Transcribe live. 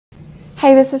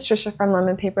Hi, this is Trisha from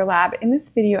Lemon Paper Lab. In this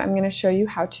video, I'm going to show you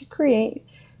how to create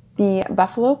the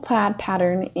Buffalo Plaid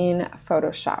pattern in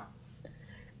Photoshop.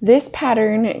 This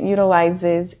pattern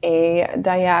utilizes a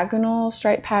diagonal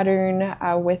stripe pattern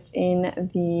within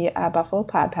the Buffalo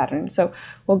Plaid pattern. So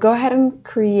we'll go ahead and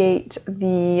create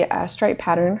the stripe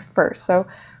pattern first. So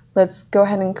let's go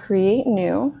ahead and create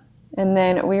new, and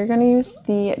then we're going to use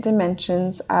the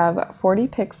dimensions of 40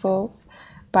 pixels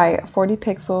by 40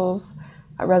 pixels,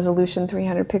 resolution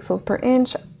 300 pixels per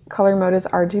inch. Color mode is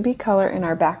RGB color, and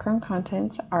our background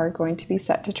contents are going to be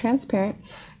set to transparent.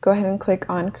 Go ahead and click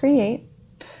on create.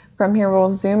 From here we'll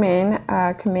zoom in,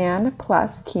 Command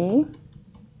plus key.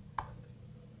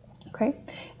 Okay,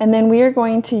 and then we are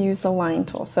going to use the line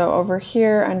tool. So over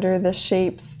here under the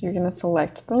shapes, you're going to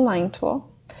select the line tool.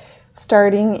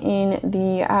 Starting in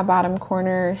the bottom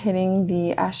corner, hitting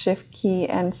the shift key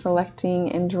and selecting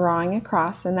and drawing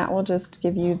across, and that will just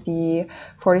give you the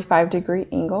 45-degree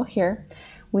angle here.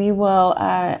 We will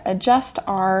adjust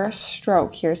our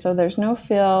stroke here. So there's no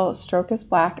fill, stroke is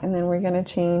black, and then we're going to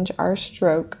change our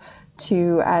stroke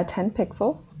to 10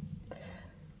 pixels.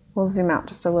 We'll zoom out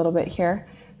just a little bit here.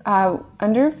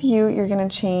 Under view, you're going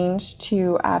to change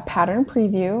to pattern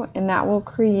preview, and that will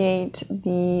create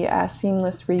the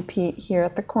seamless repeat here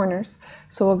at the corners.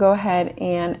 So we'll go ahead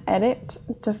and edit,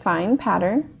 define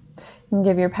pattern, and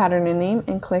give your pattern a name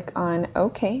and click on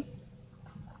OK.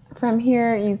 From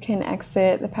here, you can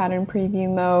exit the pattern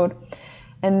preview mode,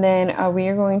 and then we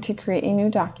are going to create a new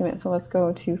document. So let's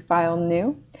go to File,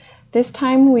 New. This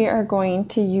time we are going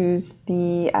to use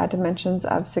the dimensions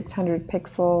of 600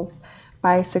 pixels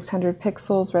by 600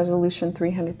 pixels, resolution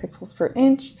 300 pixels per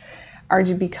inch,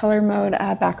 RGB color mode,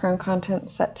 background content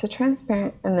set to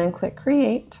transparent, and then click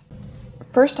create.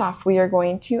 First off, we are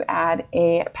going to add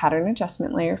a pattern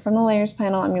adjustment layer. From the layers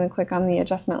panel, I'm going to click on the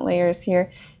adjustment layers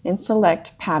here and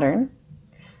select pattern,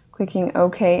 clicking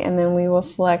OK, and then we will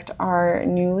select our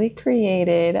newly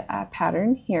created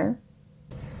pattern here.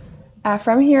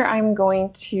 From here, I'm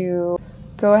going to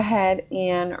go ahead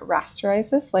and rasterize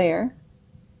this layer,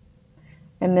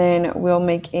 and then we'll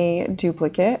make a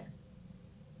duplicate,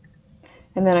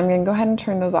 and then I'm going to go ahead and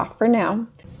turn those off for now.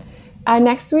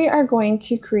 Next, we are going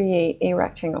to create a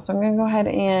rectangle. So I'm going to go ahead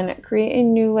and create a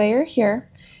new layer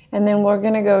here, and then we're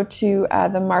going to go to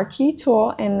the marquee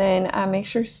tool, and then make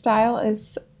sure style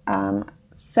is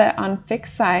set on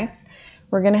fixed size.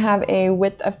 We're going to have a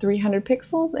width of 300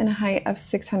 pixels and a height of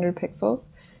 600 pixels.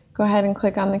 Go ahead and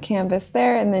click on the canvas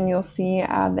there, and then you'll see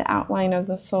the outline of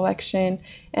the selection.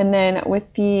 And then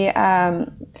with the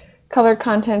color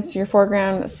contents, your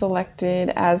foreground selected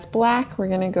as black, we're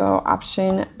going to go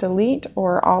Option Delete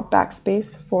or Alt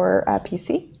Backspace for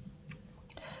PC.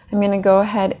 I'm going to go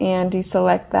ahead and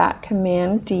deselect that,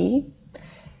 Command D,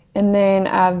 and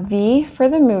then V for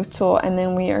the Move tool, and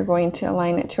then we are going to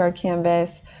align it to our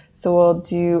canvas. So we'll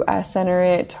do center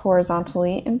it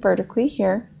horizontally and vertically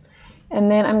here. And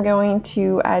then I'm going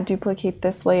to duplicate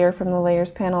this layer from the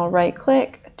layers panel, right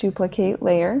click, duplicate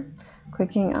layer,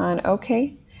 clicking on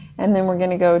OK. And then we're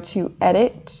going to go to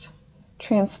edit,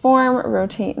 transform,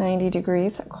 rotate 90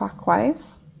 degrees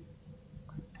clockwise.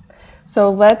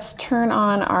 So let's turn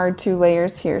on our two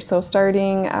layers here. So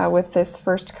starting with this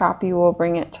first copy, we'll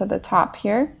bring it to the top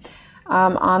here.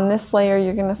 On this layer,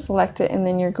 you're going to select it, and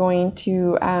then you're going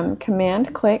to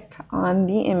command click on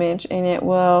the image, and it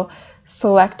will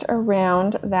select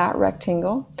around that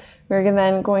rectangle. We're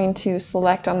then going to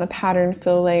select on the pattern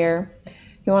fill layer.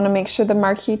 You want to make sure the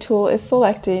marquee tool is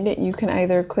selected. You can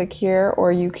either click here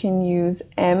or you can use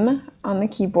M on the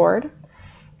keyboard.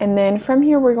 And then from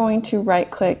here, we're going to right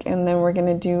click, and then we're going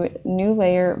to do new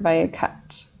layer via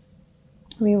cut.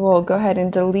 We will go ahead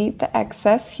and delete the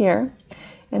excess here,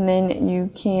 and then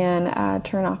you can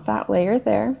turn off that layer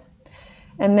there.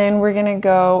 And then we're going to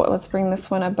go, let's bring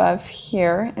this one above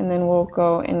here, and then we'll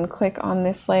go and click on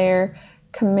this layer,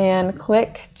 command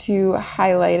click to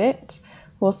highlight it.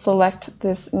 We'll select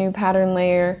this new pattern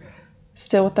layer,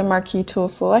 still with the marquee tool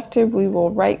selected. We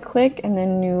will right click and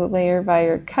then new layer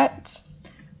via cut.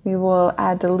 We will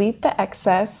delete the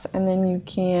excess, and then you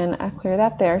can clear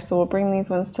that there. So we'll bring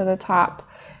these ones to the top.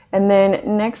 And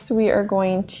then next we are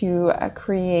going to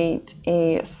create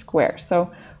a square.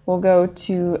 So we'll go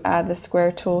to the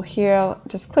square tool here,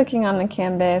 just clicking on the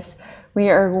canvas. We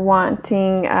are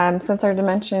wanting, since our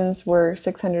dimensions were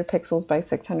 600 pixels by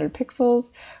 600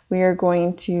 pixels, we are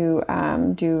going to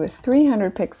do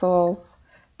 300 pixels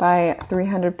by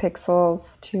 300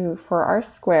 pixels for our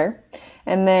square.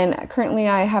 And then currently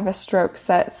I have a stroke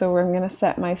set, so I'm going to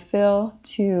set my fill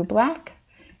to black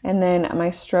and then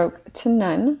my stroke to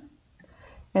none.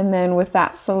 And then with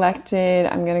that selected,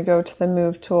 I'm going to go to the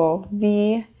Move tool,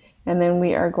 V, and then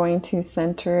we are going to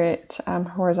center it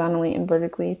horizontally and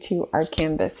vertically to our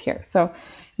canvas here. So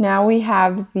now we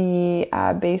have the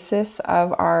basis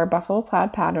of our Buffalo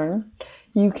Plaid pattern.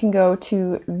 You can go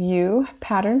to View,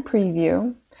 Pattern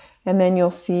Preview, and then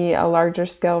you'll see a larger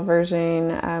scale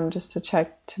version just to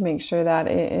check to make sure that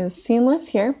it is seamless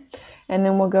here. And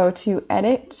then we'll go to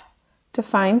Edit,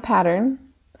 Define Pattern,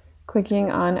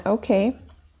 clicking on OK.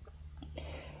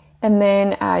 And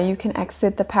then you can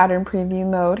exit the pattern preview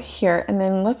mode here. And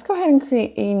then let's go ahead and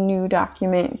create a new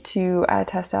document to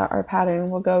test out our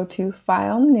pattern. We'll go to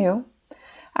File, New.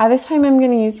 This time I'm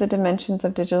going to use the dimensions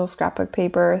of digital scrapbook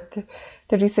paper,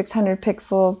 3600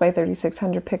 pixels by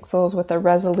 3600 pixels with a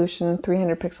resolution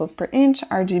 300 pixels per inch,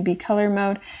 RGB color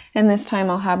mode. And this time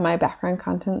I'll have my background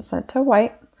content set to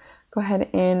white. Go ahead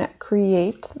and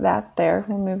create that there.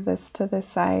 We'll move this to this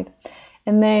side.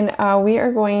 And then we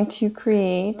are going to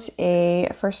create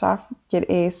first off, get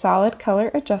a solid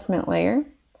color adjustment layer.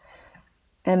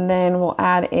 And then we'll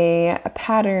add a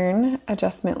pattern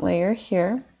adjustment layer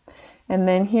here. And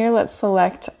then here, let's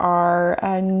select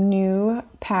our new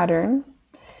pattern.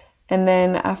 And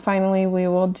then finally, we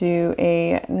will do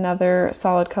another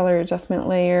solid color adjustment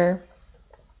layer.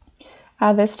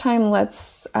 This time,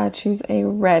 let's choose a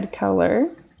red color.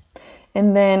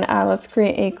 And then let's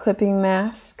create a clipping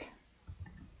mask.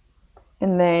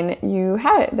 And then you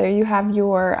have it. There you have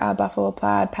your Buffalo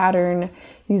Plaid pattern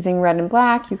using red and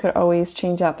black. You could always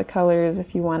change out the colors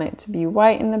if you want it to be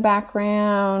white in the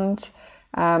background.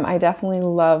 I definitely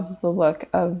love the look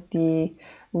of the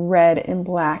red and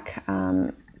black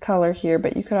color here,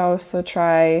 but you could also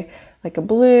try like a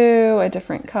blue, a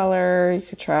different color. You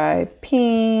could try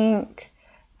pink.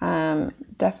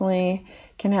 Definitely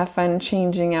can have fun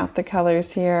changing out the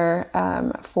colors here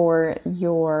for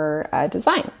your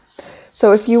design.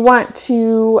 So if you want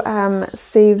to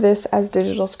save this as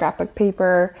digital scrapbook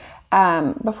paper,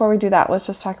 before we do that, let's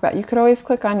just talk about, you could always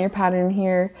click on your pattern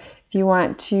here. If you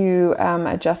want to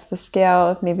adjust the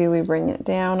scale, maybe we bring it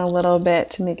down a little bit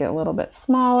to make it a little bit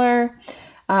smaller.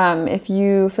 If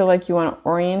you feel like you want to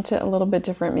orient it a little bit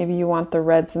different, maybe you want the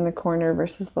reds in the corner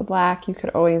versus the black, you could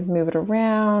always move it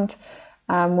around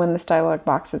when this dialog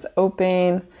box is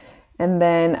open. And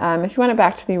then if you want it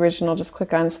back to the original, just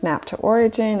click on Snap to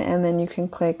Origin, and then you can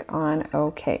click on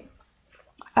OK.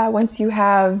 Once you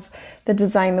have the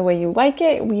design the way you like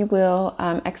it, we will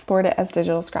export it as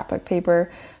digital scrapbook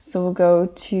paper. So we'll go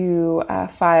to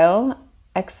File,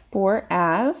 Export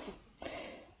As,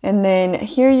 and then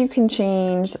here you can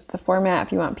change the format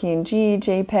if you want PNG,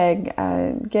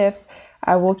 JPEG, GIF.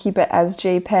 We'll keep it as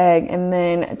JPEG, and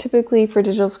then typically for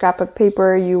digital scrapbook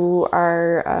paper, you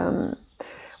are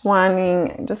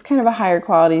wanting just kind of a higher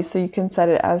quality, so you can set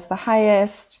it as the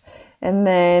highest, and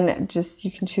then just you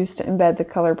can choose to embed the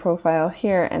color profile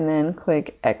here and then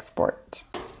click export.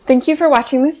 Thank you for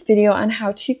watching this video on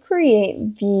how to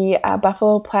create the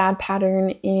Buffalo Plaid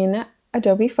pattern in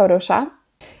Adobe Photoshop.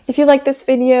 If you like this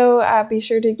video, be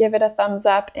sure to give it a thumbs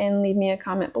up and leave me a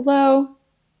comment below.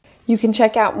 You can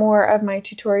check out more of my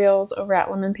tutorials over at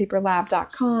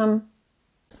lemonpaperlab.com.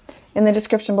 In the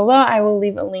description below, I will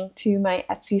leave a link to my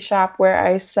Etsy shop where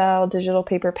I sell digital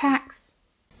paper packs.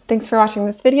 Thanks for watching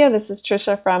this video. This is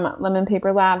Trisha from Lemon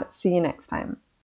Paper Lab. See you next time.